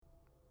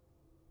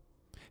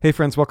Hey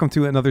friends, welcome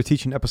to another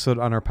teaching episode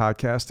on our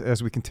podcast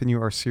as we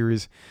continue our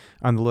series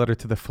on the letter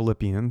to the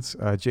Philippians.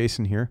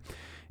 Jason here.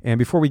 And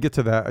before we get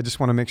to that, I just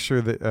want to make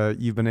sure that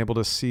you've been able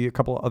to see a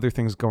couple of other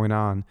things going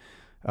on.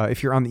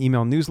 If you're on the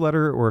email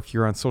newsletter or if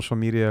you're on social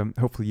media,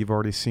 hopefully you've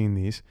already seen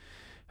these.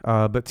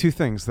 But two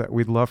things that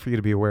we'd love for you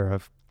to be aware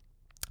of.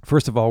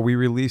 First of all, we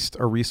released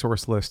a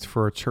resource list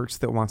for a church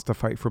that wants to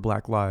fight for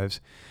Black lives.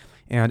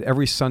 And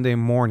every Sunday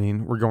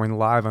morning, we're going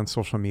live on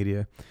social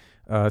media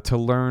to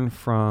learn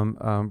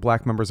from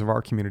Black members of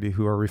our community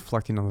who are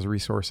reflecting on those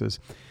resources.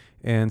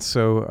 And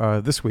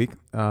so this week,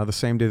 the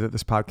same day that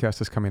this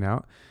podcast is coming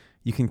out,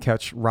 you can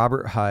catch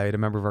Robert Hyde, a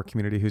member of our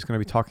community, who's going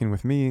to be talking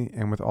with me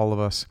and with all of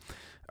us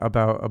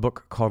about a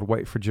book called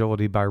White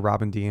Fragility by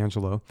Robin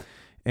DiAngelo.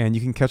 And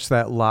you can catch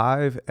that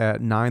live at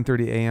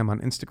 9:30 a.m.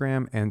 on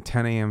Instagram and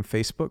 10 a.m.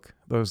 Facebook.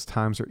 Those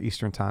times are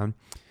Eastern time.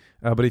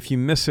 But if you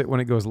miss it when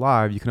it goes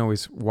live, you can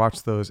always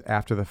watch those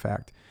after the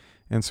fact.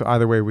 And so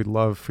either way, we'd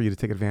love for you to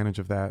take advantage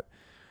of that.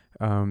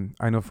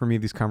 I know for me,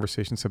 these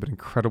conversations have been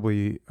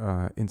incredibly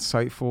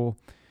insightful,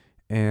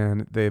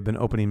 and they've been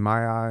opening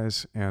my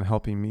eyes and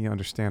helping me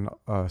understand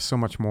so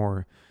much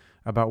more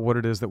about what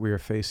it is that we are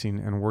facing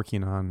and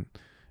working on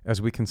as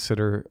we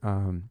consider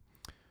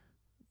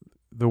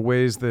the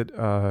ways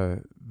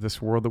that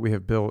this world that we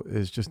have built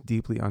is just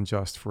deeply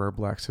unjust for our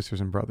Black sisters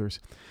and brothers.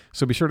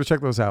 So be sure to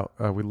check those out.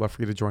 We'd love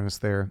for you to join us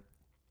there.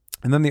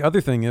 And then the other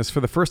thing is, for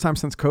the first time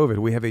since COVID,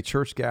 we have a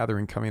church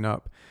gathering coming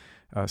up.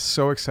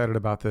 So excited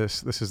about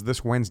this. This is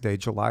this Wednesday,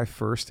 July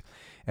 1st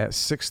at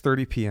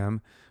 6:30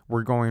 p.m.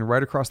 We're going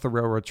right across the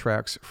railroad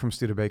tracks from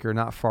Studebaker,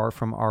 not far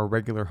from our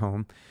regular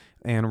home.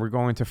 And we're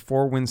going to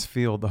Four Winds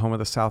Field, the home of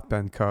the South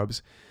Bend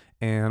Cubs.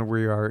 And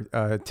we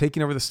are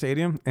taking over the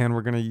stadium, and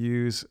we're going to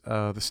use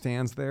the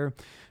stands there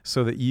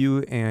so that you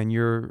and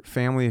your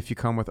family, if you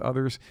come with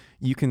others,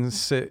 you can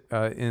sit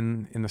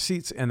in the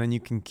seats, and then you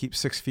can keep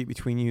 6 feet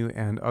between you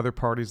and other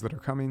parties that are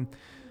coming.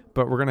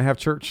 But we're going to have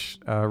church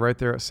right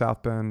there at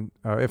South Bend,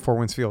 at Four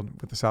Winds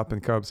Field with the South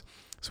Bend Cubs.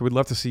 So we'd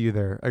love to see you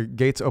there.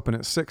 Gates open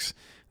at 6.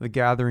 The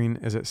gathering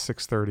is at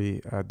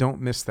 6:30.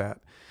 Don't miss that.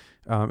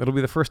 It'll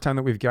be the first time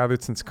that we've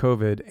gathered since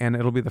COVID, and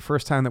it'll be the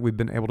first time that we've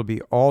been able to be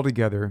all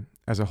together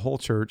as a whole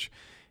church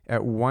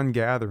at one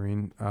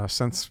gathering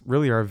since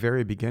really our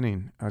very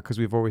beginning, because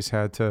we've always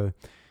had to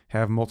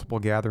have multiple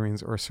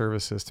gatherings or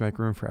services to make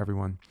room for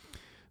everyone.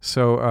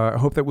 So I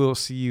hope that we'll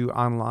see you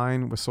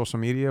online with social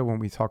media when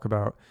we talk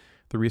about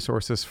the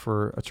resources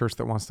for a church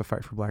that wants to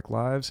fight for Black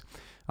lives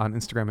on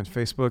Instagram and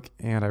Facebook,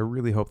 and I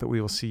really hope that we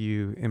will see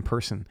you in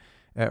person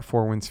at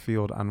Four Winds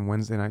Field on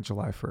Wednesday night,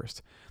 July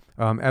 1st.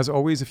 As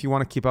always, if you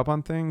want to keep up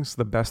on things,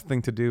 the best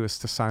thing to do is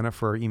to sign up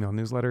for our email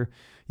newsletter.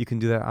 You can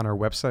do that on our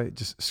website.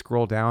 Just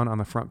scroll down on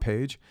the front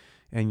page,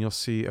 and you'll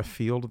see a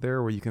field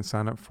there where you can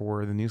sign up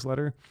for the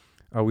newsletter.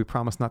 We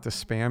promise not to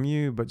spam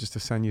you, but just to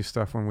send you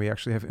stuff when we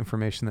actually have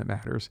information that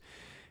matters.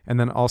 And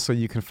then also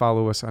you can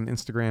follow us on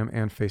Instagram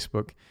and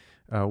Facebook.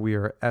 We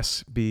are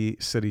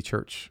SB City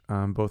Church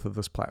on both of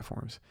those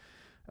platforms.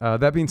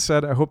 That being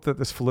said, I hope that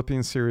this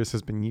Philippians series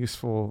has been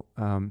useful.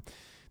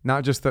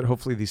 Not just that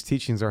hopefully these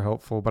teachings are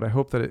helpful, but I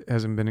hope that it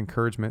has been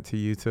encouragement to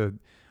you to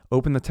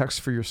open the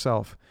text for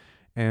yourself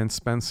and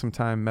spend some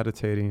time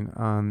meditating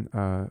on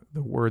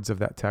the words of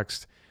that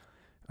text.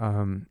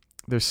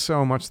 There's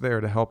so much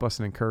there to help us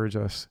and encourage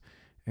us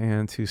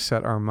and to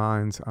set our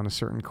minds on a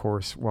certain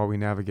course while we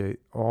navigate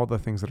all the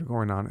things that are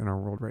going on in our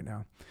world right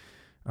now.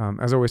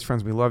 As always,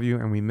 friends, we love you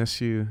and we miss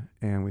you,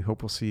 and we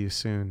hope we'll see you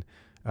soon,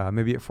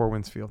 maybe at Four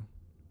Winds Field.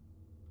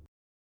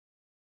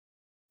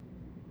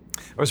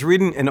 I was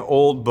reading an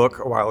old book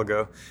a while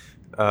ago,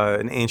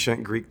 an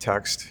ancient Greek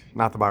text,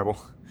 not the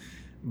Bible,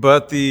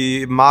 but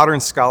the modern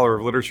scholar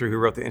of literature who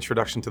wrote the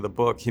introduction to the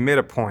book, he made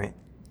a point,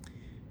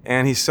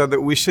 and he said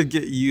that we should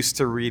get used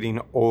to reading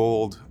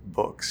old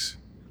books.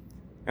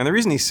 And the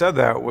reason he said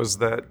that was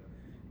that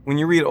when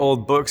you read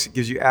old books, it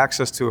gives you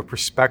access to a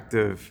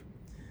perspective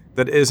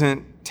that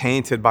isn't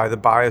tainted by the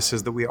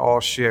biases that we all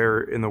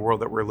share in the world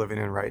that we're living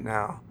in right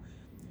now.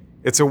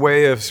 It's a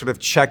way of sort of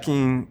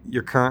checking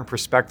your current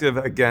perspective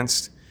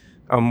against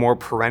a more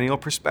perennial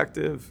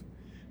perspective.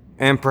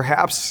 And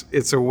perhaps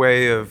it's a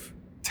way of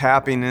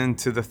tapping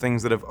into the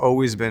things that have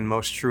always been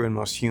most true and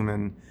most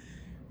human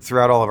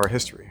throughout all of our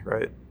history,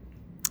 right?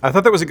 I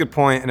thought that was a good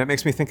point, and it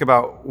makes me think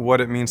about what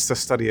it means to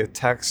study a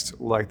text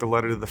like the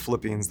letter to the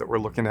Philippians that we're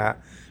looking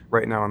at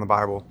right now in the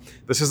Bible.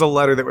 This is a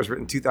letter that was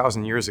written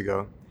 2,000 years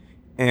ago,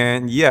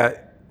 and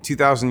yet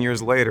 2,000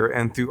 years later,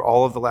 and through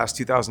all of the last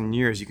 2,000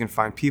 years, you can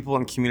find people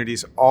and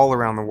communities all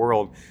around the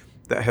world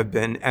that have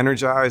been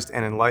energized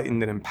and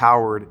enlightened and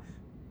empowered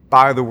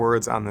by the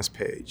words on this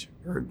page,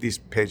 or these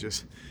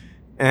pages.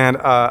 And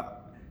I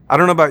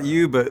don't know about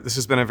you, but this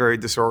has been a very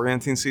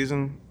disorienting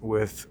season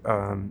with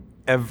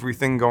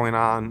everything going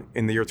on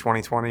in the year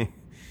 2020.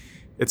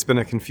 It's been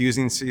a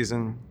confusing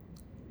season.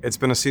 It's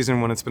been a season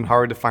when it's been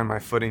hard to find my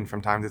footing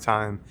from time to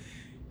time.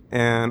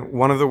 And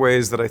one of the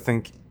ways that I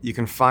think you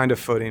can find a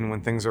footing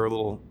when things are a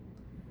little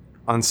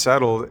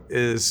unsettled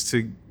is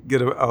to get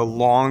a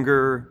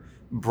longer,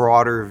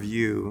 broader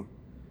view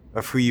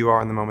of who you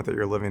are in the moment that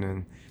you're living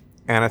in.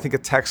 And I think a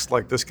text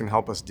like this can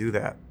help us do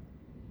that.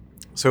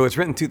 So it's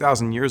written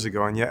 2,000 years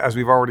ago, and yet, as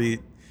we've already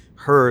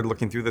heard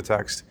looking through the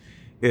text,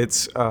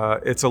 it's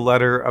a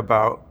letter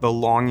about the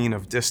longing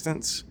of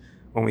distance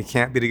when we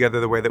can't be together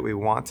the way that we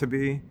want to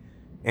be.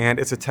 And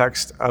it's a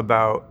text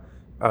about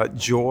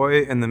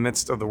joy in the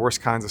midst of the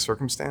worst kinds of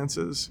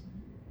circumstances.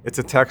 It's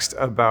a text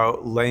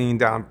about laying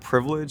down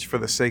privilege for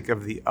the sake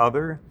of the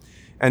other.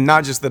 And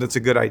not just that it's a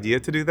good idea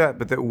to do that,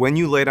 but that when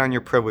you lay down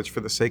your privilege for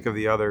the sake of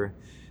the other,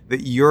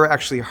 that you're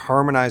actually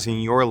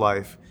harmonizing your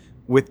life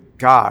with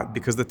God,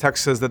 because the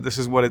text says that this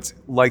is what it's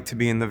like to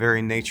be in the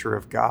very nature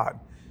of God.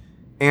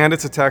 And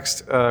it's a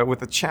text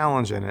with a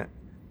challenge in it.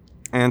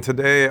 And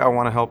today I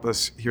want to help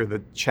us hear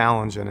the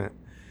challenge in it.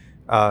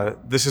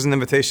 This is an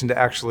invitation to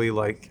actually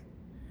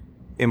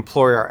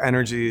employ our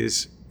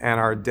energies and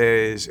our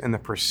days in the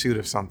pursuit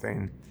of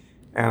something.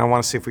 And I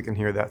want to see if we can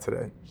hear that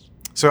today.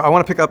 So I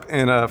want to pick up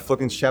in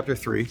Philippians chapter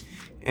 3.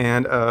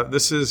 And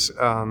this is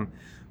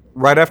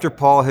right after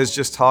Paul has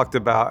just talked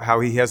about how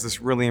he has this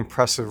really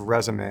impressive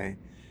resume.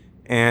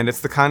 And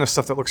it's the kind of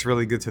stuff that looks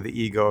really good to the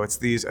ego. It's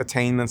these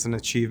attainments and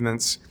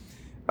achievements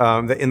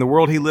that in the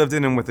world he lived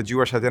in and with the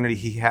Jewish identity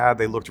he had,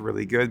 they looked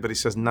really good. But he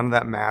says none of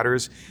that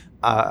matters.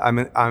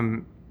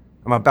 I'm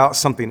about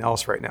something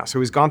else right now. So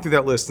he's gone through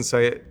that list and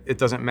say it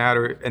doesn't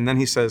matter. And then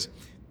he says,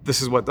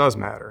 this is what does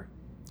matter.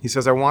 He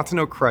says, I want to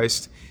know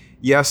Christ,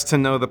 yes, to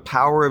know the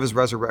power of his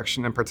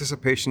resurrection and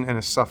participation in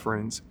his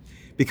sufferings,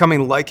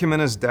 becoming like him in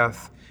his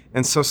death,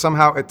 and so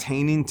somehow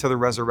attaining to the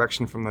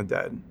resurrection from the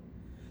dead.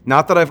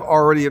 Not that I've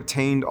already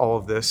obtained all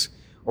of this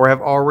or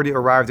have already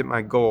arrived at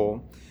my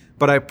goal,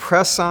 but I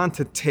press on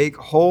to take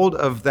hold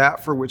of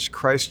that for which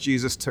Christ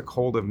Jesus took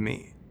hold of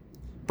me.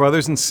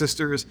 Brothers and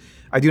sisters,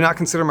 I do not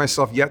consider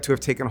myself yet to have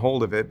taken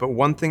hold of it, but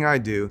one thing I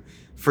do,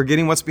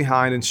 forgetting what's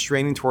behind and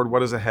straining toward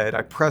what is ahead,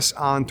 I press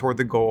on toward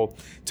the goal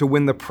to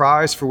win the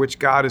prize for which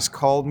God has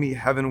called me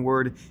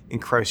heavenward in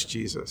Christ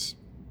Jesus.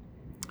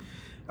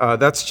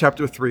 That's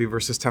chapter 3,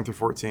 verses 10 through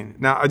 14.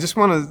 Now, I just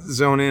want to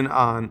zone in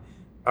on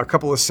a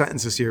couple of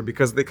sentences here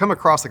because they come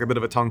across like a bit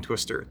of a tongue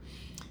twister.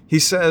 He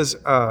says,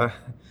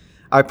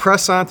 I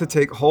press on to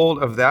take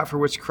hold of that for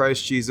which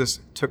Christ Jesus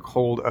took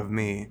hold of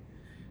me.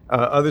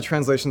 Other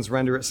translations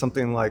render it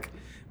something like,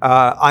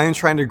 I am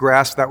trying to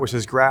grasp that which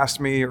has grasped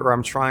me, or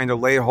I'm trying to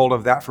lay hold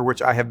of that for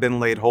which I have been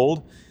laid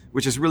hold,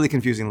 which is really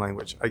confusing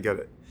language. I get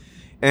it.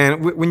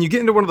 And when you get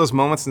into one of those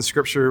moments in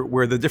Scripture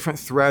where the different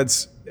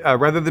threads,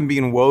 rather than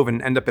being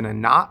woven, end up in a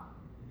knot,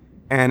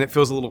 and it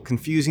feels a little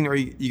confusing, or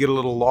you get a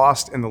little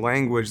lost in the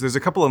language, there's a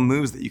couple of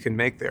moves that you can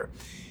make there.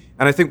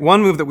 And I think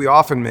one move that we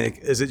often make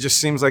is it just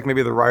seems like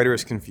maybe the writer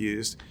is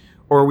confused,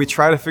 or we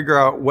try to figure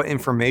out what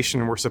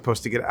information we're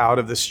supposed to get out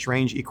of this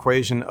strange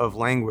equation of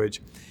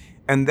language.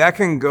 And that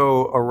can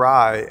go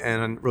awry in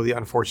a really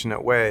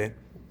unfortunate way.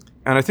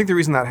 And I think the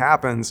reason that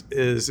happens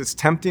is it's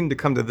tempting to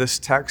come to this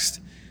text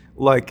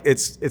like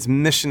its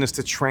mission is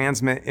to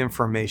transmit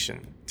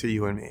information to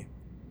you and me.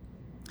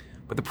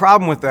 But the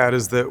problem with that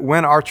is that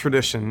when our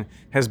tradition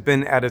has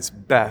been at its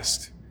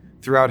best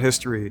throughout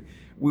history,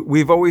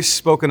 we've always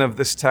spoken of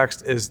this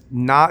text as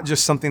not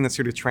just something that's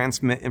here to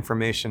transmit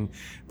information,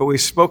 but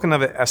we've spoken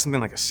of it as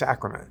something like a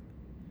sacrament,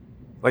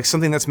 like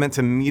something that's meant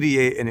to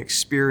mediate an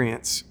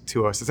experience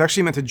to us. It's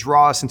actually meant to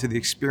draw us into the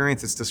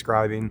experience it's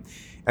describing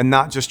and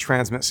not just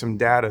transmit some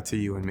data to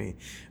you and me.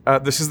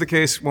 This is the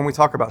case when we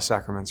talk about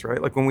sacraments,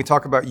 right? Like when we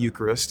talk about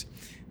Eucharist,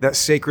 that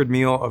sacred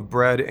meal of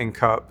bread and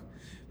cup,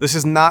 this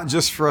is not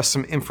just for us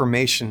some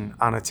information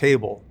on a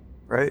table,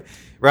 right?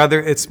 Rather,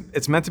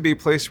 it's meant to be a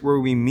place where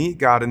we meet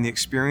God in the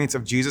experience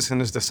of Jesus and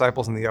his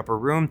disciples in the upper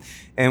room,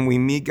 and we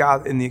meet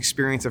God in the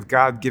experience of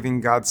God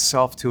giving God's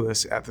self to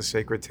us at the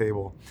sacred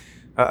table.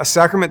 A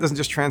sacrament doesn't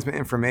just transmit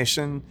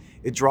information,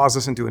 it draws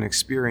us into an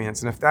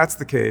experience. And if that's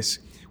the case,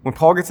 when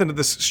Paul gets into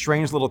this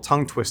strange little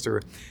tongue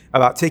twister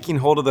about taking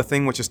hold of the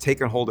thing which has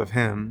taken hold of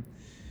him,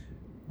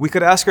 we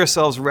could ask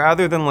ourselves,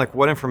 rather than like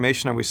what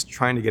information are we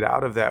trying to get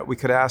out of that, we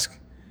could ask,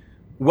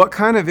 what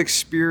kind of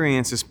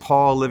experience is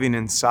Paul living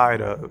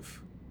inside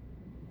of?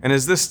 And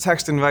is this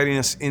text inviting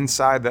us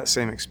inside that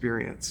same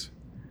experience?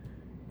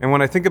 And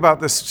when I think about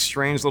this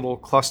strange little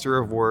cluster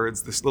of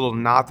words, this little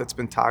knot that's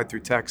been tied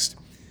through text,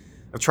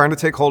 of trying to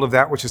take hold of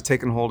that which has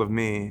taken hold of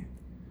me,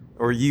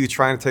 or you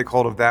trying to take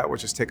hold of that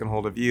which has taken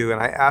hold of you,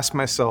 and I ask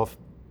myself,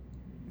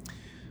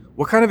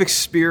 what kind of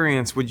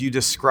experience would you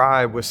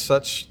describe with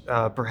such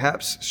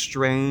perhaps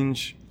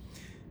strange,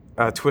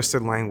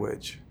 twisted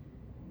language?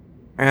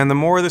 And the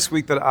more this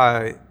week that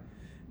I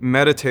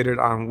meditated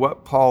on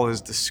what Paul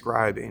is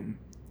describing,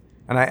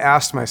 and I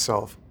asked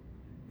myself,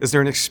 is there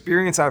an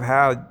experience I've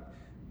had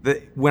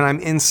that when I'm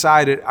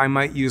inside it, I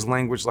might use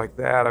language like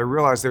that? I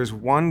realized there's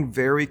one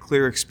very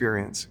clear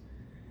experience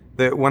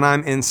that when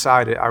I'm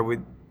inside it, I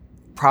would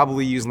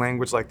probably use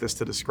language like this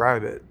to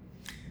describe it.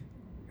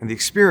 And the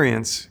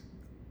experience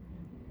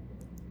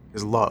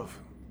is love.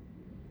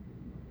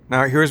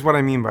 Now, here's what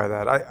I mean by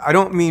that. I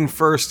don't mean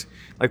first,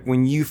 like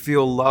when you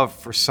feel love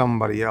for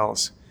somebody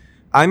else.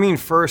 I mean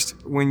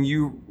first, when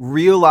you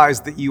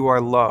realize that you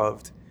are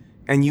loved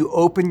and you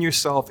open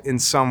yourself in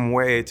some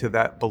way to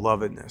that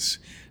belovedness.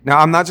 Now,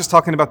 I'm not just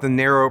talking about the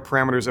narrow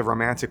parameters of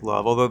romantic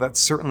love, although that's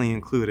certainly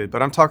included,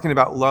 but I'm talking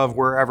about love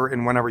wherever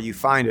and whenever you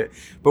find it.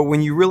 But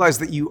when you realize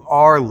that you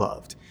are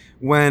loved,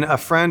 when a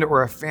friend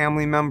or a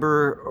family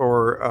member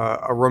or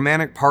a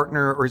romantic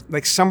partner or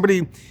like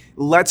somebody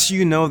lets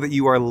you know that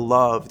you are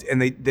loved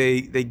and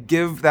they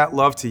give that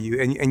love to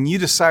you and you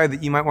decide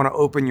that you might want to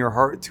open your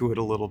heart to it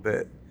a little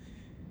bit.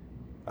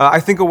 I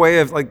think a way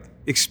of like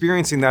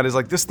experiencing that is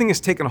like, this thing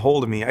has taken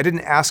hold of me. I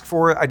didn't ask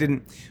for it. I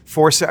didn't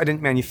force it. I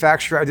didn't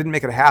manufacture it. I didn't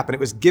make it happen. It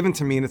was given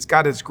to me and it's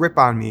got its grip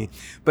on me.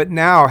 But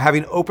now,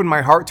 having opened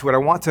my heart to it, I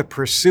want to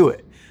pursue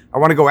it. I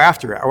want to go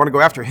after it. I want to go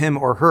after him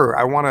or her.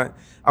 I want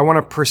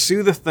to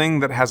pursue the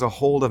thing that has a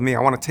hold of me. I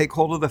want to take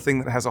hold of the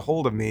thing that has a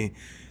hold of me.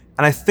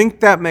 And I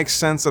think that makes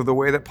sense of the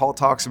way that Paul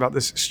talks about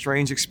this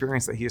strange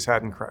experience that he has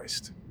had in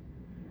Christ.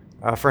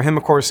 For him,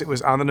 of course, it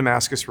was on the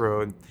Damascus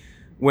Road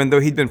when,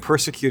 though he'd been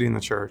persecuting the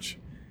church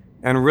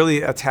and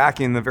really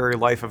attacking the very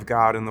life of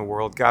God in the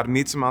world, God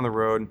meets him on the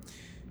road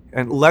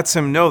and lets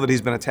him know that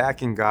he's been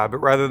attacking God. But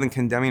rather than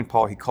condemning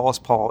Paul, he calls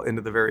Paul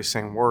into the very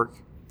same work.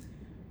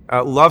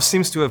 Love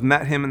seems to have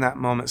met him in that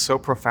moment so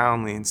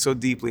profoundly and so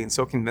deeply and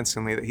so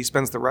convincingly that he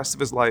spends the rest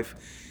of his life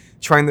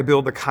trying to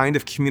build the kind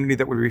of community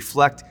that would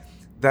reflect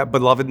that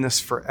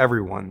belovedness for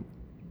everyone,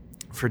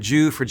 for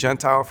Jew, for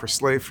Gentile, for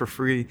slave, for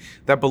free,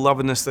 that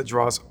belovedness that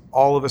draws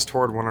all of us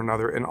toward one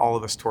another and all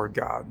of us toward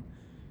God.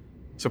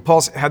 So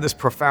Paul's had this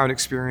profound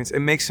experience. It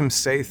makes him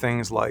say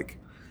things like,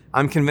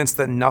 I'm convinced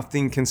that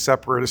nothing can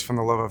separate us from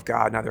the love of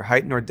God, neither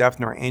height nor depth,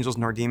 nor angels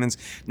nor demons,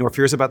 nor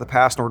fears about the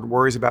past, nor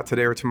worries about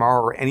today or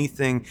tomorrow, or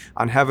anything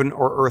on heaven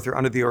or earth or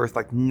under the earth.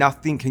 Like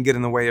nothing can get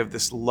in the way of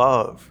this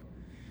love.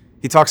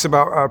 He talks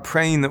about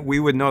praying that we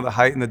would know the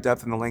height and the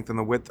depth and the length and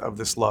the width of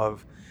this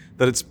love,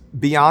 that it's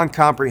beyond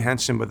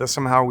comprehension, but that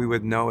somehow we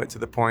would know it to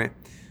the point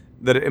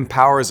that it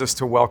empowers us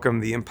to welcome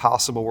the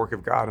impossible work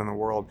of God in the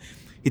world.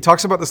 He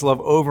talks about this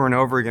love over and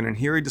over again, and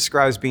here he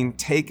describes being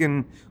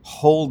taken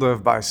hold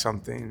of by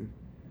something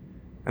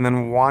and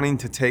then wanting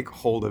to take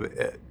hold of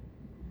it.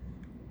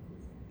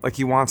 Like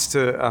he wants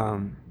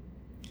to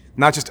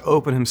not just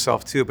open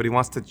himself to it, but he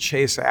wants to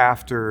chase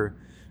after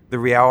the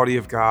reality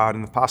of God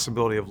and the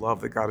possibility of love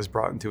that God has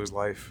brought into his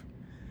life.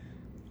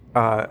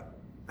 I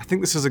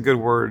think this is a good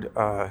word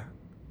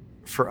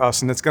for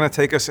us, and it's going to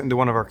take us into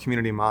one of our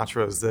community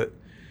mantras that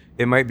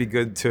it might be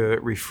good to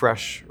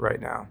refresh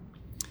right now.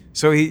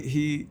 So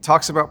he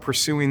talks about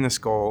pursuing this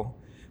goal,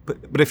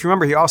 but if you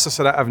remember, he also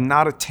said, I've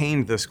not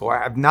attained this goal.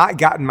 I've not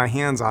gotten my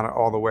hands on it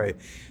all the way.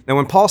 Now,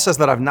 when Paul says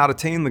that I've not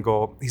attained the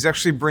goal, he's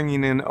actually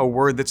bringing in a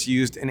word that's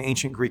used in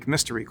ancient Greek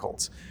mystery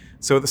cults.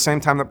 So at the same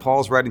time that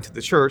Paul's writing to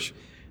the church,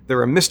 there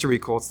are mystery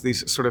cults,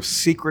 these sort of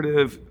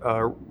secretive,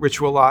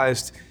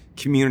 ritualized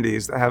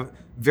communities that have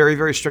very,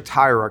 very strict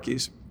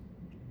hierarchies.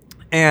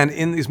 And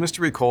in these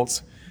mystery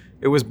cults,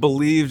 it was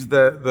believed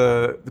that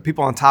the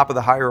people on top of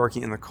the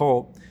hierarchy in the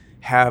cult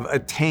have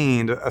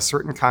attained a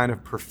certain kind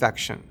of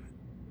perfection.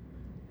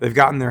 They've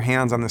gotten their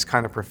hands on this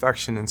kind of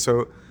perfection. And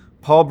so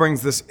Paul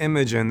brings this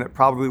image in that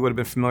probably would have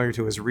been familiar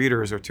to his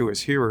readers or to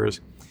his hearers,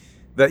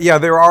 that, yeah,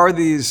 there are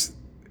these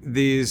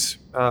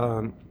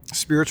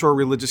spiritual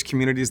religious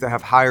communities that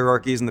have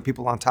hierarchies and the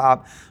people on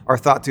top are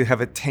thought to have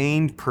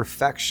attained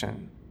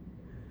perfection.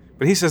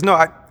 But he says, no,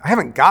 I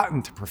haven't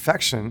gotten to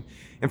perfection.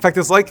 In fact,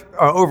 it's like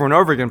over and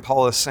over again,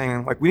 Paul is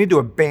saying, like, we need to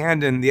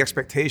abandon the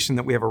expectation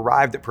that we have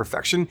arrived at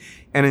perfection,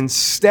 and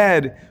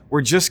instead,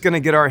 we're just going to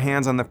get our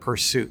hands on the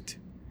pursuit.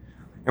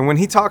 And when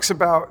he talks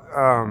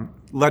about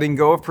letting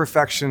go of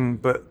perfection,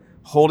 but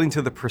holding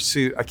to the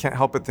pursuit, I can't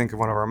help but think of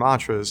one of our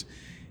mantras.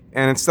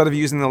 And instead of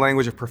using the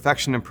language of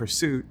perfection and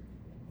pursuit,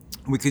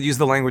 we could use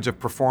the language of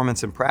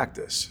performance and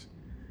practice.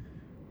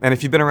 And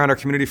if you've been around our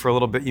community for a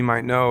little bit, you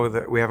might know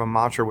that we have a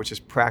mantra which is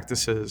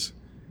practices,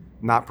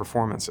 not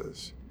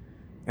performances.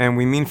 And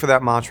we mean for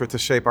that mantra to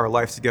shape our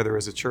life together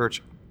as a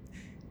church.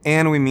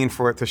 And we mean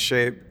for it to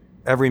shape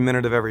every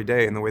minute of every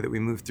day in the way that we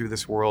move through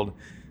this world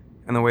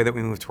and the way that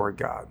we move toward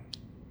God.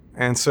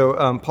 And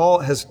so Paul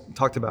has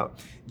talked about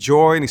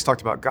joy, and he's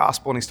talked about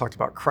gospel, and he's talked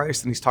about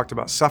Christ, and he's talked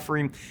about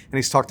suffering, and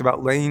he's talked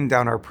about laying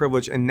down our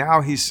privilege. And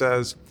now he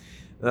says,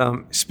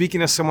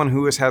 speaking as someone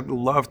who has had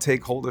love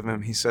take hold of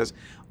him, he says,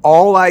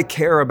 all I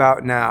care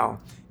about now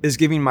is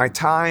giving my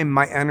time,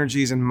 my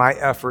energies, and my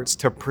efforts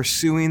to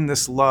pursuing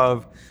this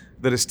love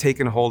that has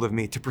taken hold of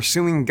me, to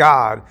pursuing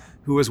God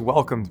who has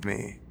welcomed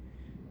me.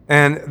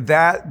 And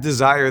that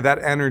desire, that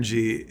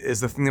energy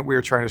is the thing that we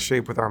are trying to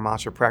shape with our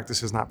mantra,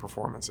 practices, not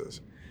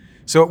performances.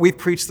 So we've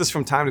preached this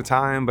from time to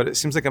time, but it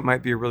seems like it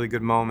might be a really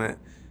good moment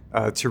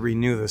to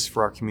renew this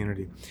for our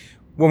community.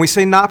 When we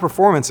say not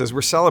performances,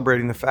 we're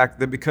celebrating the fact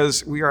that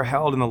because we are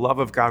held in the love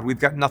of God, we've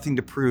got nothing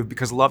to prove,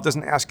 because love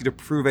doesn't ask you to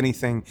prove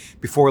anything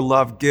before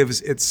love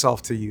gives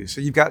itself to you.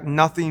 So you've got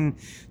nothing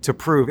to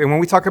prove. And when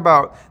we talk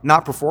about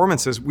not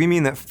performances, we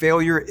mean that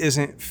failure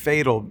isn't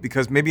fatal,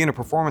 because maybe in a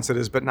performance it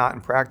is, but not in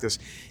practice.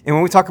 And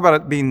when we talk about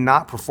it being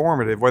not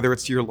performative, whether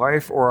it's your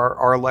life or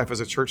our life as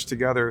a church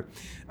together,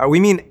 we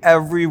mean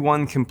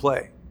everyone can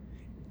play.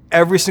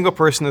 Every single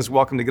person is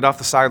welcome to get off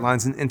the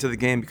sidelines and into the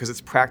game because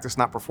it's practice,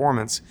 not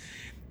performance.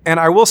 And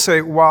I will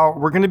say, while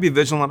we're going to be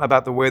vigilant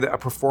about the way that a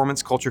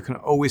performance culture can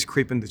always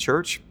creep into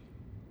church,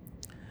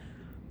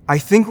 I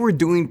think we're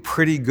doing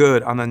pretty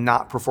good on the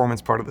not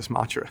performance part of this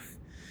mantra.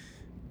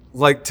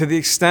 Like, to the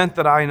extent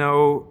that I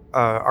know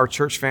our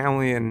church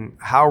family and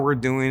how we're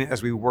doing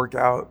as we work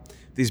out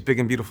these big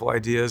and beautiful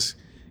ideas,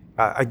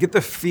 I get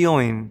the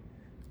feeling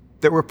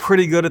that we're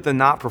pretty good at the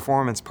not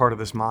performance part of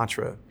this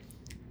mantra.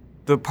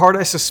 The part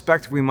I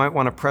suspect we might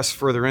want to press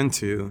further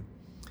into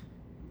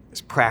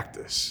is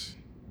practice.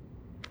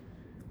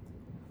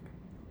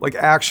 Like,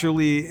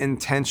 actually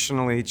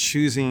intentionally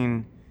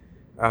choosing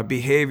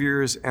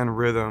behaviors and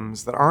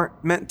rhythms that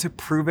aren't meant to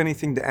prove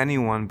anything to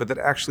anyone, but that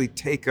actually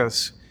take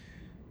us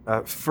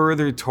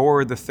further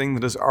toward the thing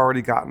that has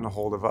already gotten a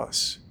hold of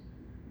us.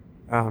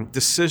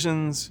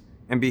 Decisions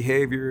and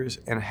behaviors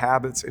and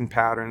habits and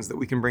patterns that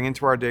we can bring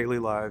into our daily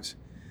lives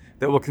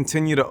that will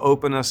continue to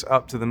open us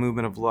up to the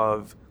movement of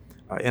love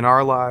in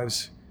our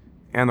lives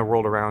and the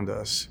world around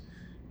us.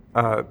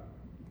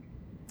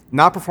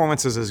 Not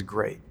performances is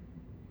great.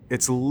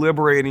 It's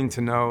liberating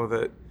to know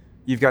that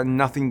you've got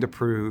nothing to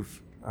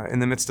prove in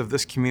the midst of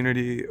this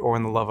community or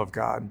in the love of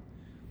God.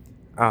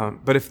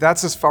 But if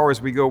that's as far as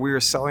we go, we are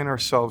selling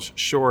ourselves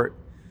short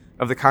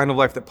of the kind of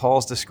life that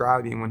Paul's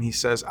describing when he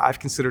says, I've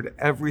considered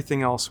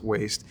everything else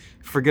waste.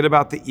 Forget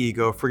about the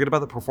ego, forget about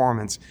the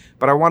performance,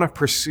 but I want to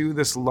pursue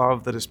this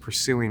love that is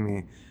pursuing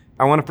me.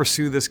 I want to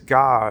pursue this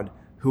God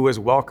who has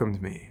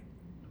welcomed me.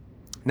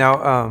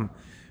 Now,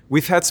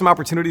 we've had some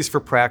opportunities for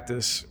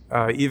practice,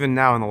 even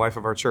now in the life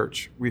of our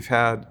church. We've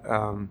had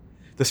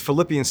this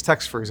Philippians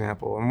text, for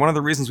example, and one of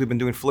the reasons we've been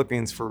doing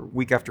Philippians for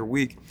week after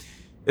week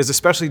is,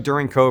 especially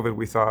during COVID,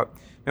 we thought,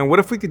 and what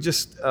if we could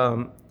just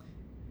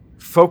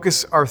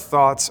focus our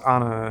thoughts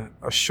on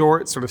a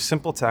short, sort of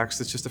simple text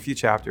that's just a few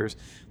chapters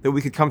that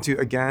we could come to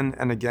again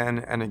and again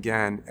and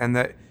again, and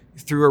that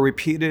through a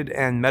repeated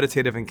and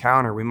meditative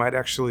encounter, we might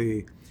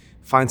actually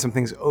find some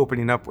things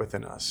opening up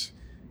within us.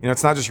 You know,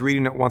 it's not just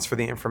reading it once for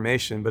the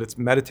information, but it's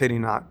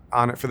meditating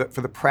on it for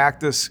the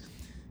practice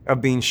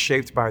of being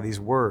shaped by these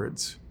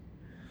words.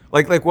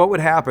 Like what would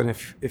happen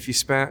if you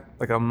spent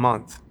like a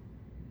month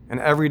and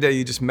every day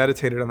you just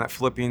meditated on that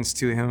Philippians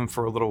 2 hymn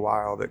for a little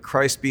while, that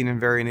Christ, being in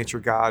very nature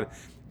God,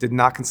 did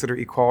not consider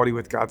equality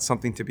with God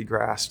something to be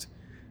grasped,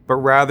 but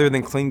rather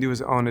than cling to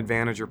his own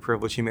advantage or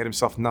privilege, he made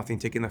himself nothing,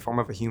 taking the form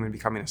of a human,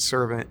 becoming a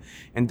servant,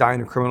 and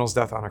dying a criminal's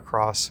death on a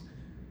cross.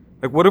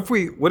 Like, what if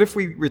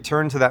we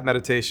return to that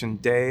meditation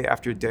day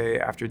after day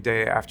after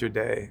day after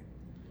day?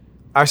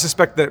 I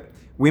suspect that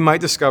we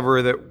might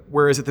discover that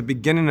whereas at the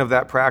beginning of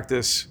that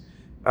practice,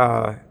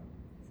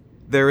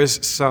 there is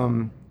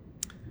some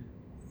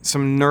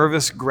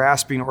nervous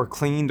grasping or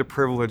clinging to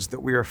privilege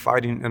that we are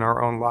fighting in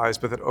our own lives,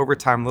 but that over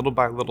time, little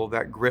by little,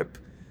 that grip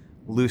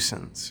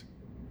loosens.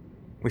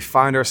 We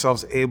find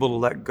ourselves able to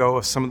let go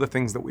of some of the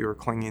things that we were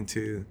clinging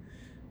to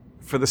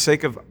for the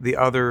sake of the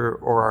other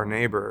or our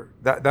neighbor.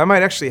 That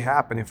might actually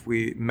happen if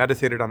we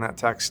meditated on that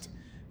text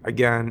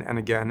again and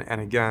again and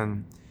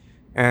again.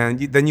 And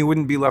then you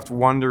wouldn't be left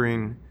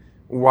wondering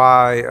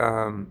why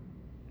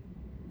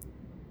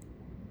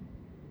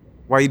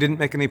you didn't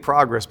make any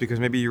progress, because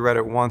maybe you read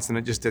it once and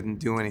it just didn't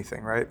do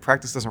anything, right?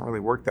 Practice doesn't really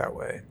work that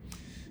way.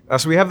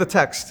 So we have the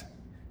text.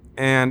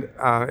 And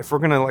if we're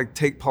going to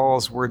take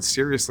Paul's words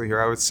seriously here,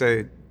 I would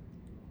say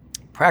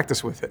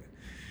practice with it.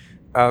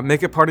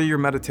 Make it part of your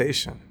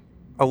meditation.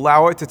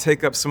 Allow it to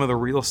take up some of the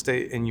real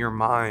estate in your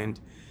mind,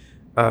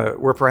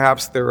 where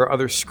perhaps there are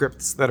other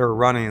scripts that are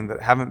running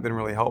that haven't been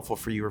really helpful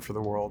for you or for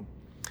the world.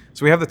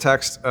 So we have the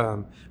text.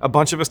 A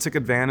bunch of us took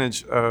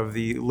advantage of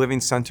the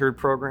Living Centered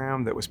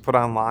program that was put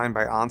online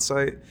by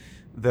Onsite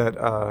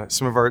that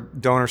some of our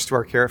donors to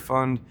our care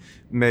fund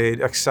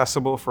made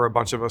accessible for a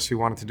bunch of us who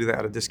wanted to do that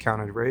at a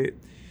discounted rate.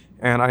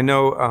 And I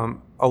know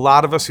a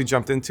lot of us who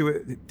jumped into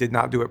it did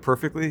not do it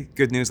perfectly.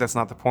 Good news, that's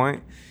not the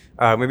point.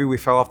 Maybe we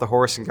fell off the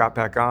horse and got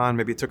back on.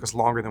 Maybe it took us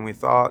longer than we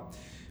thought.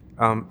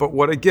 But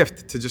what a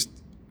gift to just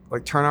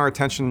turn our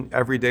attention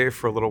every day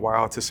for a little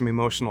while to some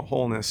emotional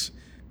wholeness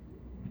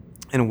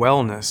and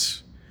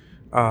wellness,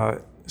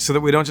 so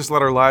that we don't just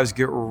let our lives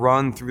get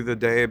run through the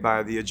day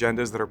by the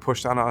agendas that are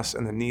pushed on us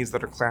and the needs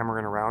that are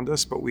clamoring around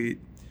us, but we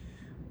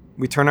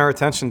turn our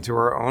attention to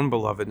our own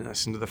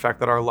belovedness and to the fact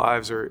that our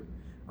lives are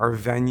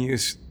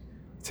venues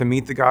to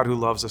meet the God who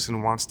loves us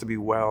and wants to be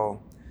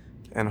well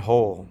and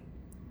whole.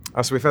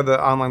 So we've had the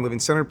online Living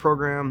Centered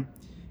program.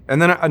 And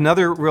then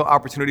another real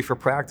opportunity for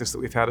practice that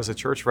we've had as a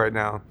church right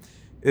now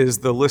is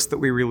the list that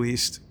we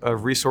released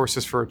of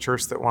resources for a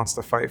church that wants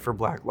to fight for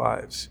Black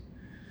lives.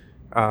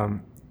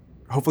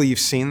 Hopefully you've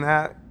seen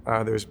that.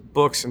 There's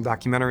books and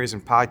documentaries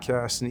and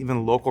podcasts and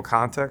even local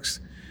context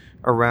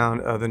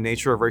around the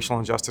nature of racial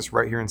injustice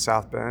right here in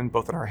South Bend,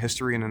 both in our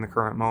history and in the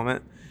current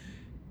moment.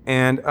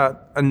 And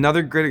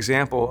another great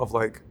example of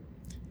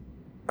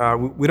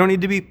we don't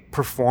need to be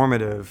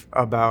performative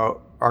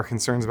about our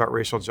concerns about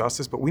racial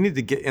justice, but we need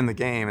to get in the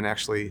game and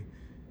actually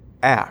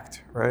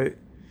act, right?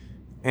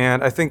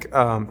 And I think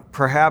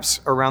perhaps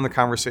around the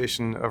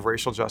conversation of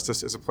racial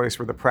justice is a place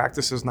where the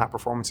practices, not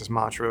performances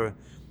mantra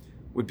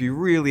would be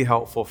really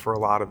helpful for a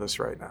lot of us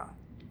right now.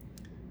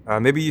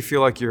 Maybe you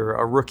feel like you're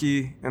a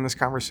rookie in this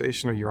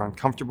conversation, or you're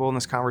uncomfortable in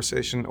this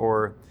conversation,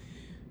 or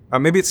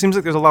maybe it seems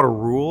like there's a lot of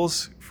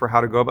rules for how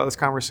to go about this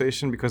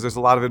conversation because there's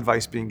a lot of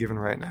advice being given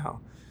right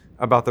now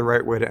about the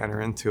right way to enter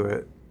into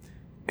it.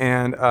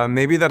 And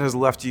maybe that has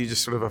left you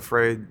just sort of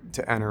afraid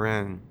to enter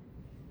in.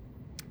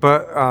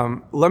 But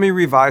let me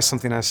revise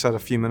something I said a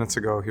few minutes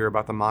ago here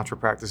about the mantra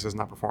practices,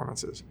 not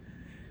performances.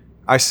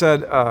 I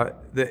said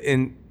that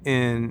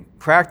in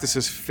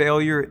practices,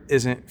 failure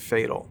isn't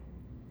fatal.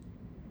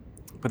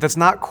 But that's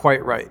not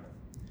quite right.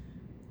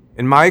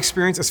 In my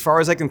experience, as far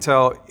as I can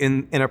tell,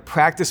 in a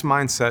practice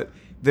mindset,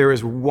 there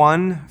is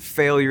one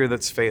failure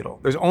that's fatal.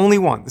 There's only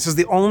one. This is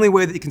the only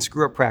way that you can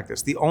screw up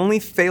practice. The only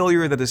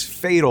failure that is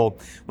fatal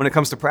when it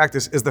comes to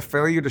practice is the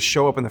failure to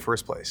show up in the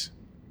first place.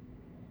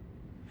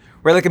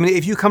 Right? Like, I mean,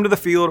 if you come to the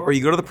field or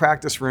you go to the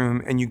practice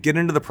room and you get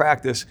into the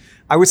practice,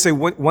 I would say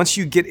once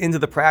you get into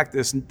the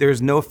practice,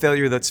 there's no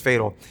failure that's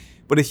fatal.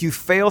 But if you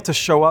fail to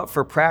show up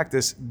for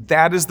practice,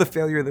 that is the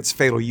failure that's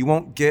fatal. You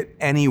won't get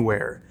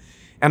anywhere.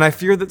 And I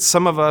fear that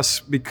some of us,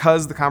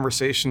 because the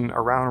conversation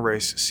around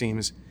race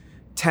seems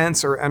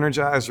tense or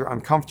energized or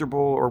uncomfortable,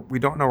 or we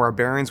don't know our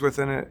bearings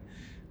within it,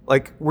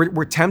 like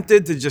we're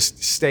tempted to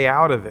just stay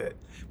out of it.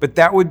 But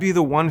that would be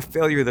the one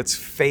failure that's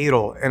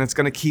fatal, and it's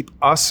going to keep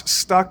us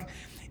stuck,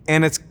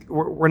 and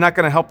we're not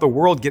going to help the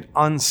world get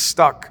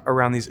unstuck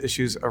around these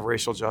issues of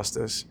racial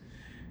justice.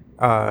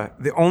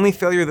 The only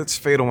failure that's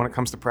fatal when it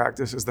comes to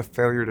practice is the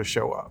failure to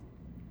show up.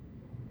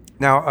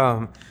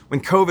 Now, when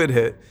COVID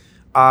hit,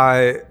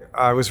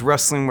 I was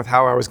wrestling with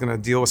how I was going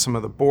to deal with some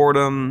of the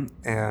boredom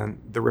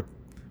and the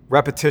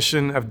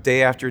repetition of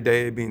day after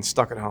day being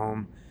stuck at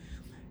home.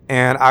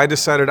 And I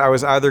decided I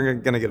was either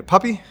going to get a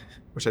puppy,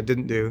 which I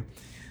didn't do,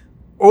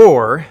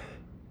 or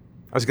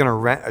I was going to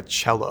rent a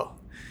cello.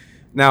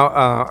 Now,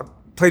 I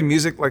played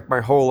music like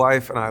my whole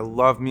life, and I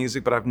love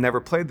music, but I've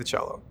never played the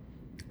cello.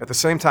 At the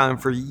same time,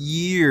 for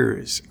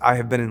years, I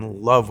have been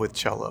in love with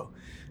cello.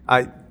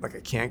 I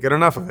can't get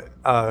enough of it.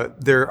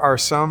 There are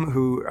some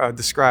who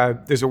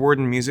describe, there's a word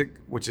in music,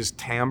 which is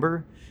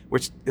timbre,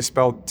 which is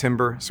spelled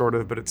timber, sort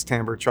of, but it's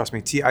timbre, trust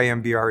me,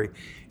 Timbre.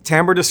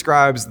 Timbre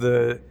describes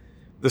the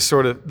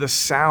sort of the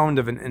sound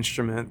of an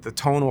instrument, the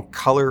tonal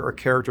color or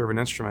character of an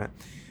instrument.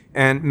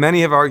 And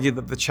many have argued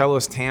that the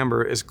cello's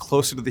timbre is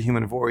closer to the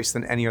human voice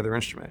than any other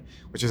instrument,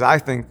 which is, I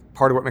think,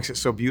 part of what makes it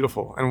so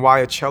beautiful and why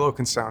a cello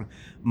can sound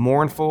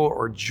mournful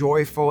or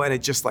joyful, and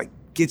it just like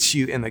gets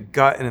you in the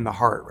gut and in the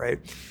heart, right?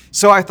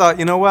 So I thought,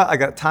 you know what? I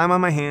got time on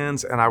my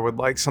hands and I would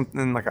like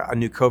something like a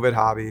new COVID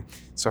hobby.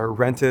 So I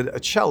rented a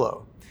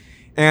cello.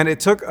 And it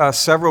took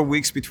several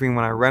weeks between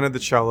when I rented the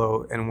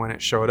cello and when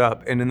it showed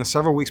up. And in the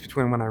several weeks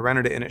between when I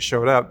rented it and it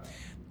showed up,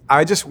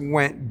 I just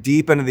went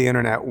deep into the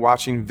internet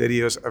watching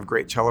videos of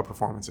great cello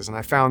performances. And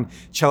I found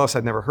cellists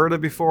I'd never heard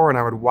of before, and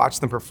I would watch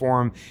them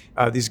perform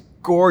these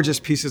gorgeous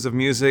pieces of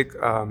music.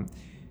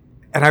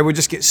 And I would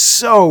just get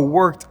so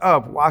worked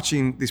up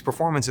watching these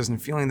performances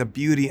and feeling the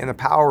beauty and the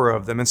power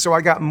of them. And so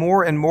I got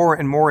more and more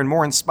and more and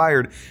more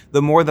inspired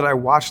the more that I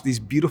watched these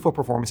beautiful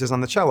performances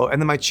on the cello.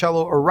 And then my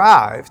cello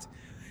arrived,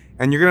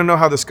 and you're gonna know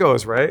how this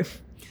goes, right?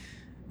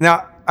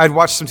 Now, I'd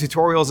watched some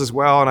tutorials as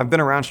well, and I've been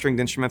around stringed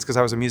instruments because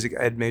I was a music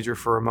ed major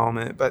for a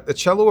moment, but the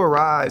cello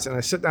arrives and I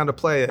sit down to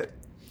play it.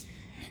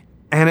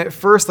 And at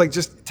first, like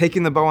just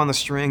taking the bow on the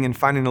string and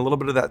finding a little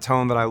bit of that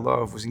tone that I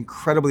love was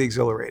incredibly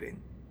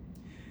exhilarating.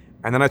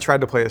 And then I tried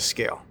to play a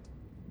scale,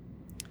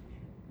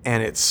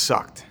 and it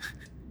sucked.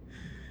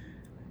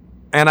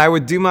 And I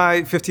would do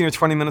my 15 or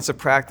 20 minutes of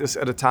practice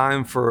at a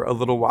time for a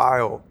little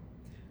while.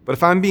 But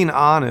if I'm being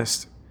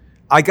honest,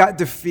 I got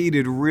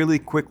defeated really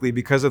quickly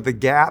because of the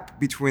gap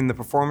between the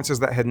performances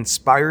that had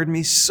inspired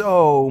me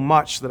so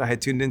much that I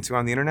had tuned into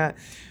on the internet.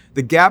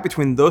 The gap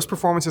between those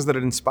performances that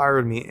had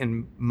inspired me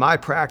and my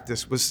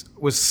practice was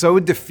so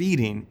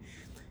defeating,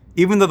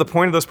 even though the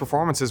point of those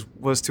performances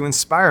was to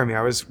inspire me.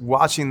 I was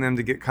watching them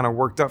to get kind of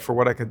worked up for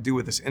what I could do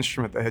with this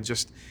instrument that had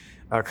just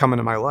come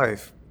into my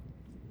life.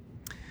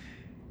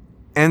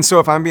 And so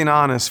if I'm being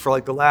honest, for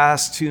like the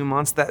last 2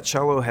 months, that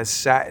cello has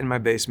sat in my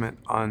basement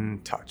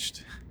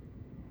untouched.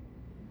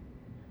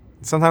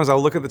 Sometimes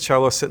I'll look at the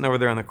cello sitting over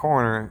there in the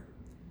corner,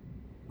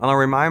 and I'll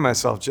remind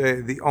myself, Jay,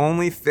 the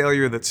only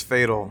failure that's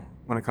fatal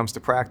when it comes to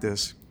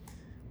practice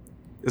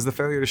is the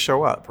failure to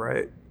show up,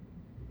 right?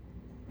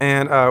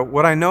 And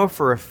what I know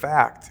for a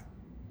fact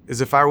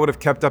is if I would have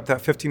kept up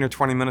that 15 or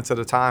 20 minutes at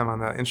a time on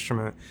that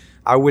instrument,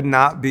 I would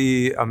not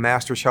be a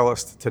master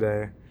cellist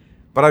today,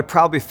 but I'd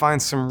probably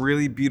find some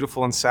really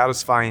beautiful and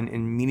satisfying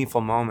and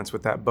meaningful moments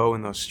with that bow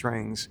and those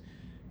strings.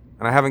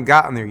 And I haven't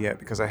gotten there yet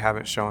because I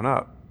haven't shown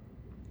up.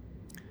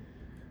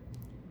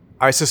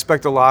 I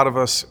suspect a lot of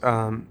us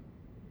are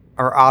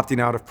opting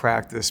out of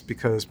practice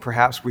because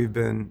perhaps we've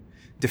been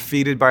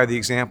defeated by the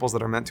examples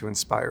that are meant to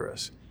inspire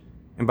us.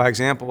 And by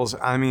examples,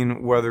 I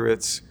mean whether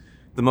it's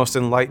the most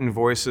enlightened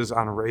voices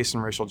on race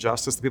and racial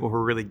justice, the people who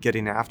are really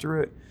getting after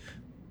it,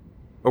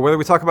 Or whether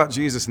we talk about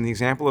Jesus and the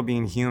example of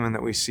being human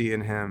that we see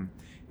in him,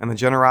 and the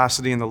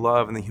generosity and the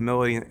love and the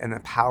humility and the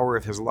power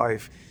of his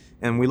life,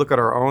 and we look at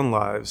our own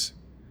lives,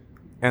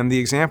 and the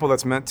example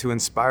that's meant to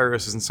inspire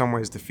us is in some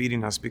ways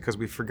defeating us because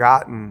we've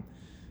forgotten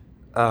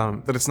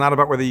that it's not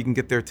about whether you can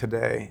get there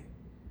today,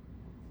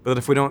 but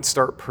if we don't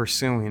start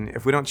pursuing,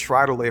 if we don't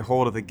try to lay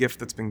hold of the gift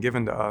that's been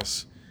given to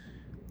us,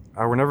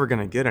 we're never going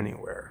to get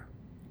anywhere.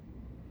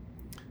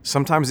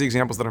 Sometimes the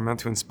examples that are meant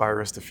to inspire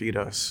us defeat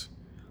us,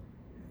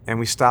 and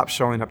we stop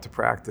showing up to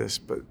practice.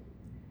 But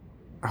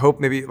I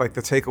hope maybe like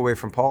the takeaway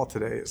from Paul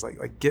today is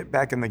like get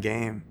back in the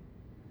game.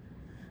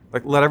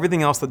 Like let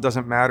everything else that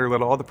doesn't matter,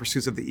 let all the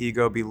pursuits of the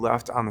ego be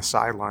left on the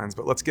sidelines,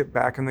 but let's get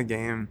back in the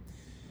game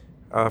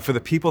for the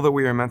people that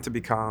we are meant to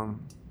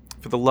become,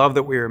 for the love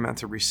that we are meant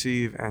to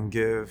receive and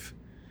give,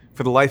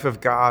 for the life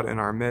of God in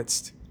our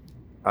midst,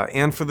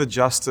 and for the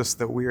justice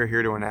that we are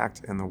here to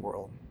enact in the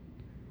world.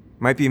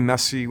 It might be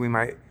messy, we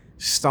might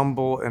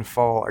stumble and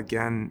fall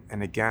again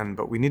and again,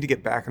 but we need to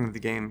get back into the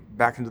game,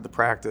 back into the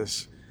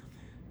practice,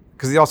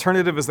 because the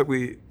alternative is that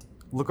we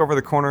look over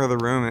the corner of the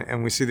room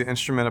and we see the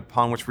instrument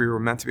upon which we were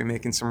meant to be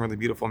making some really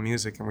beautiful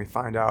music, and we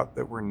find out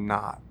that we're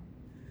not.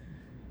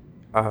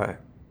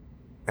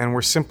 And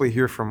we're simply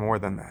here for more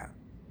than that.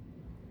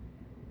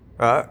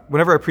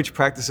 Whenever I preach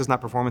practices,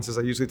 not performances,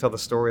 I usually tell the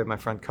story of my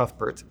friend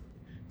Cuthbert.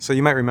 So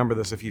you might remember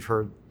this if you've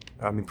heard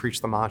me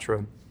preach the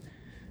mantra.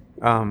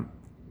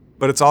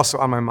 But it's also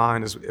on my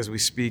mind as we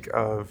speak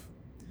of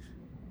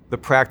the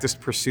practiced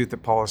pursuit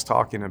that Paul is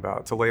talking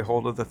about, to lay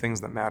hold of the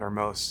things that matter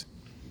most.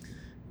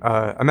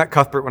 I met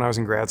Cuthbert when I was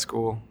in grad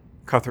school.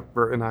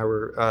 Cuthbert and I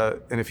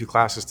were in a few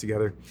classes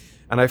together.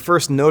 And I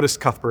first noticed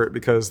Cuthbert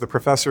because the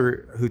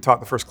professor who taught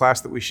the first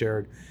class that we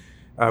shared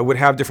would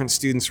have different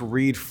students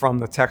read from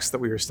the text that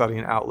we were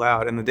studying out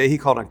loud. And the day he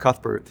called on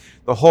Cuthbert,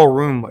 the whole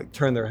room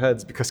turned their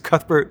heads because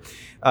Cuthbert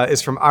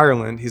is from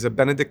Ireland. He's a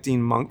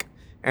Benedictine monk,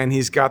 and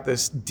he's got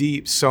this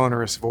deep,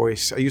 sonorous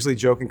voice. I usually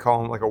joke and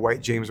call him like a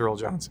white James Earl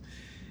Jones.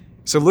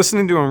 So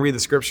listening to him read the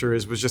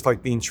scriptures was just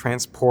like being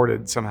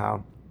transported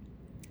somehow.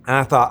 And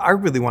I thought, I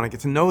really want to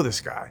get to know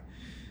this guy.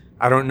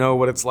 I don't know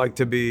what it's like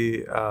to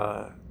be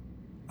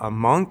a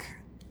monk.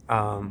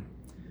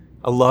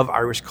 I love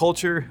Irish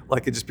culture.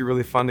 Like, it'd just be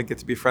really fun to get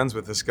to be friends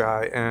with this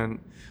guy. And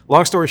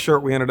long story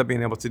short, we ended up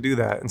being able to do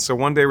that. And so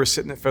one day we're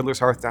sitting at Fiddler's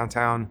Hearth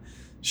downtown,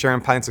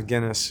 sharing pints of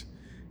Guinness,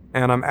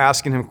 and I'm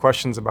asking him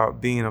questions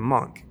about being a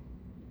monk.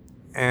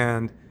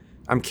 And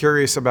I'm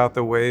curious about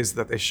the ways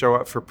that they show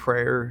up for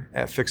prayer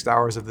at fixed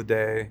hours of the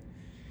day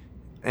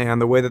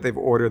and the way that they've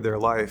ordered their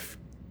life.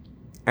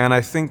 And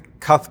I think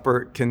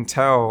Cuthbert can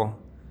tell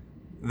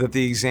that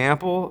the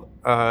example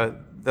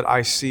that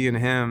I see in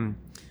him,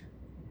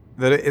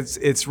 that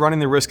it's running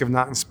the risk of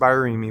not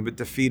inspiring me, but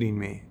defeating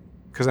me,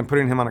 because I'm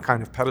putting him on a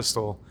kind of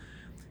pedestal.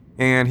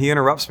 And he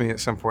interrupts me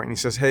at some point and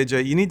he says, "Hey,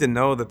 Jay, you need to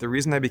know that the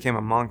reason I became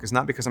a monk is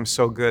not because I'm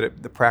so good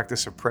at the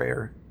practice of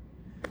prayer."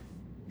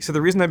 He said,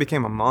 "The reason I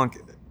became a monk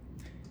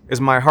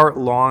is my heart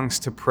longs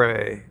to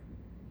pray,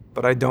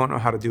 but I don't know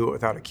how to do it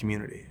without a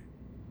community.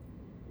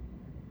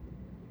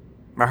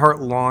 My heart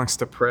longs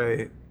to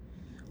pray,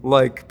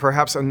 like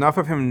perhaps enough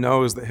of him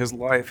knows that his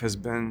life has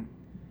been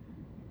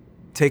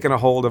taken a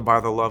hold of by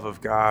the love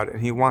of God,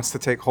 and he wants to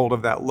take hold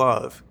of that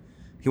love.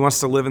 He wants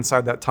to live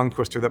inside that tongue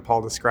twister that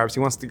Paul describes. He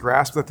wants to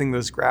grasp the thing that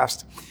has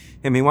grasped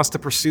him. He wants to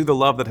pursue the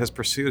love that has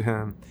pursued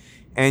him.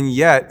 And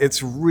yet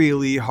it's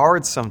really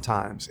hard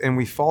sometimes, and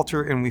we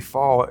falter and we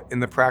fall in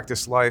the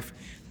practice life.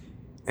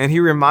 And he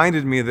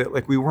reminded me that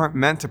like we weren't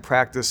meant to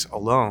practice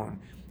alone.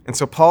 And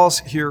so Paul's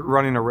here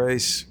running a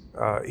race.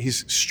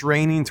 He's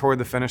straining toward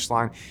the finish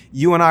line.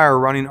 You and I are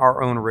running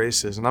our own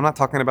races. And I'm not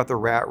talking about the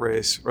rat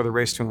race or the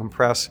race to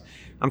impress.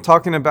 I'm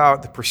talking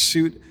about the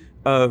pursuit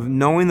of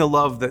knowing the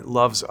love that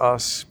loves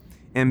us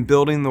and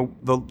building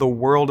the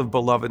world of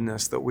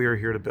belovedness that we are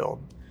here to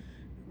build.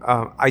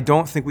 I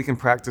don't think we can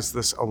practice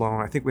this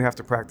alone. I think we have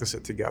to practice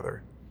it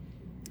together.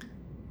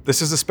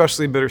 This is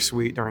especially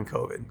bittersweet during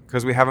COVID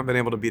because we haven't been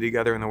able to be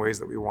together in the ways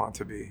that we want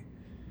to be.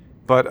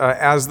 But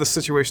as the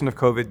situation of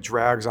COVID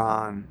drags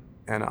on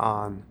and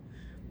on,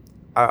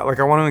 I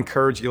want to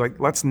encourage you,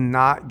 let's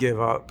not give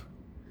up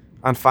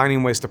on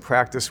finding ways to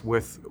practice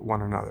with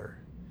one another.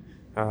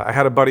 I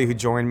had a buddy who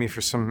joined me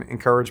for some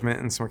encouragement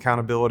and some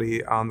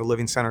accountability on the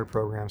Living Centered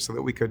program so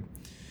that we could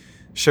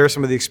share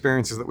some of the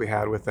experiences that we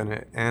had within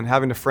it. And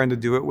having a friend to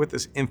do it with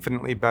is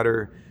infinitely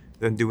better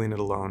than doing it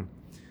alone.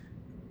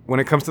 When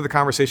it comes to the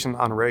conversation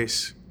on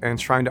race and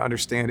trying to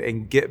understand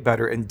and get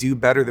better and do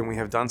better than we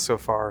have done so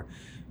far,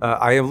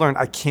 I have learned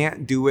I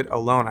can't do it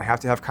alone. I have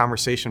to have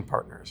conversation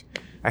partners.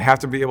 I have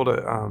to be able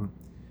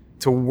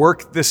to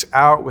work this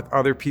out with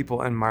other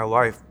people in my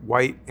life,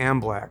 white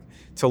and black,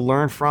 to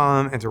learn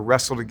from and to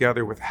wrestle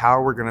together with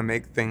how we're going to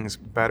make things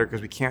better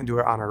because we can't do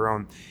it on our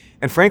own.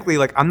 And frankly,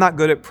 I'm not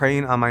good at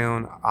praying on my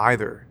own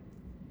either.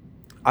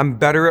 I'm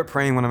better at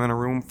praying when I'm in a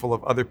room full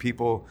of other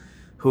people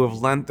who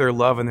have lent their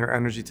love and their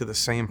energy to the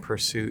same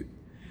pursuit.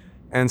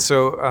 And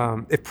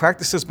so if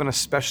practice has been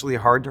especially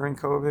hard during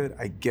COVID,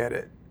 I get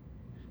it.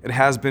 It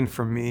has been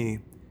for me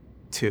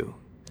too.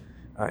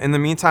 In the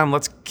meantime,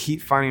 let's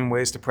keep finding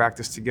ways to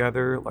practice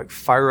together. Like,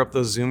 fire up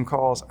those Zoom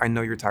calls. I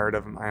know you're tired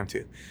of them. I am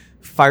too.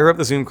 Fire up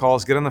the Zoom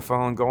calls, get on the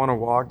phone, go on a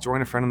walk,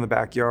 join a friend in the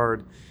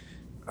backyard.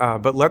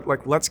 But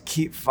let's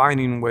keep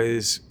finding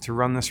ways to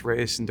run this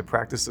race and to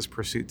practice this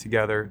pursuit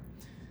together.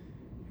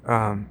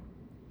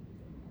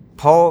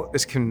 Paul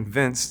is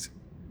convinced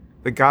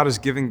that God is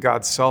giving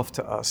God's self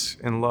to us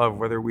in love,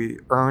 whether we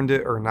earned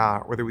it or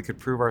not, whether we could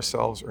prove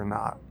ourselves or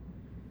not.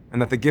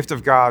 And that the gift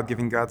of God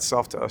giving God's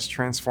self to us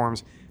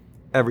transforms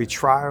every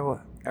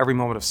trial, every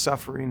moment of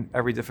suffering,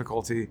 every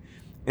difficulty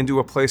into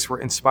a place where,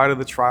 in spite of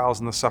the trials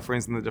and the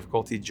sufferings and the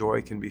difficulty,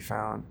 joy can be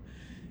found.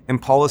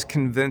 And Paul is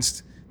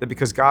convinced that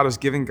because God is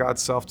giving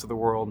God's self to the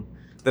world,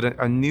 that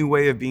a new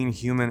way of being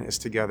human is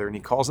together. And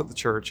he calls it the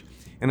church.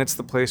 And it's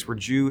the place where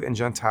Jew and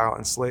Gentile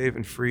and slave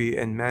and free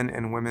and men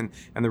and women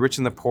and the rich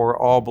and the poor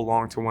all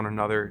belong to one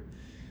another.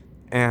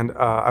 And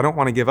I don't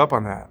want to give up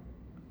on that.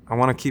 I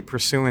want to keep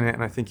pursuing it,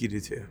 and I think you do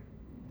too.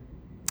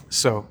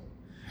 So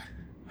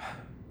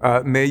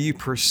may you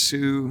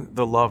pursue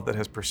the love that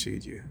has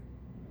pursued you.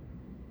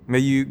 May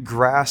you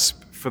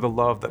grasp for the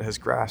love that has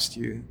grasped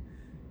you.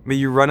 May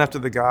you run after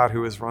the God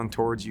who has run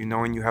towards you,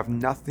 knowing you have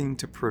nothing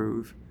to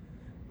prove,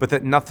 but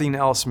that nothing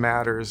else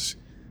matters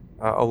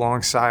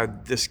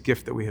alongside this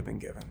gift that we have been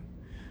given.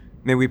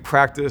 May we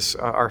practice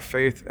our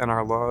faith and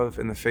our love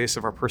in the face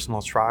of our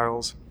personal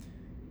trials.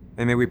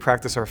 And may we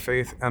practice our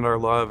faith and our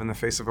love in the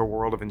face of a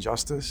world of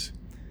injustice.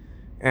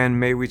 And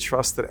may we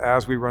trust that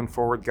as we run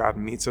forward, God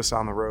meets us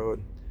on the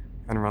road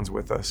and runs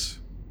with us.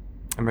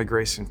 And may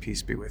grace and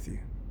peace be with you.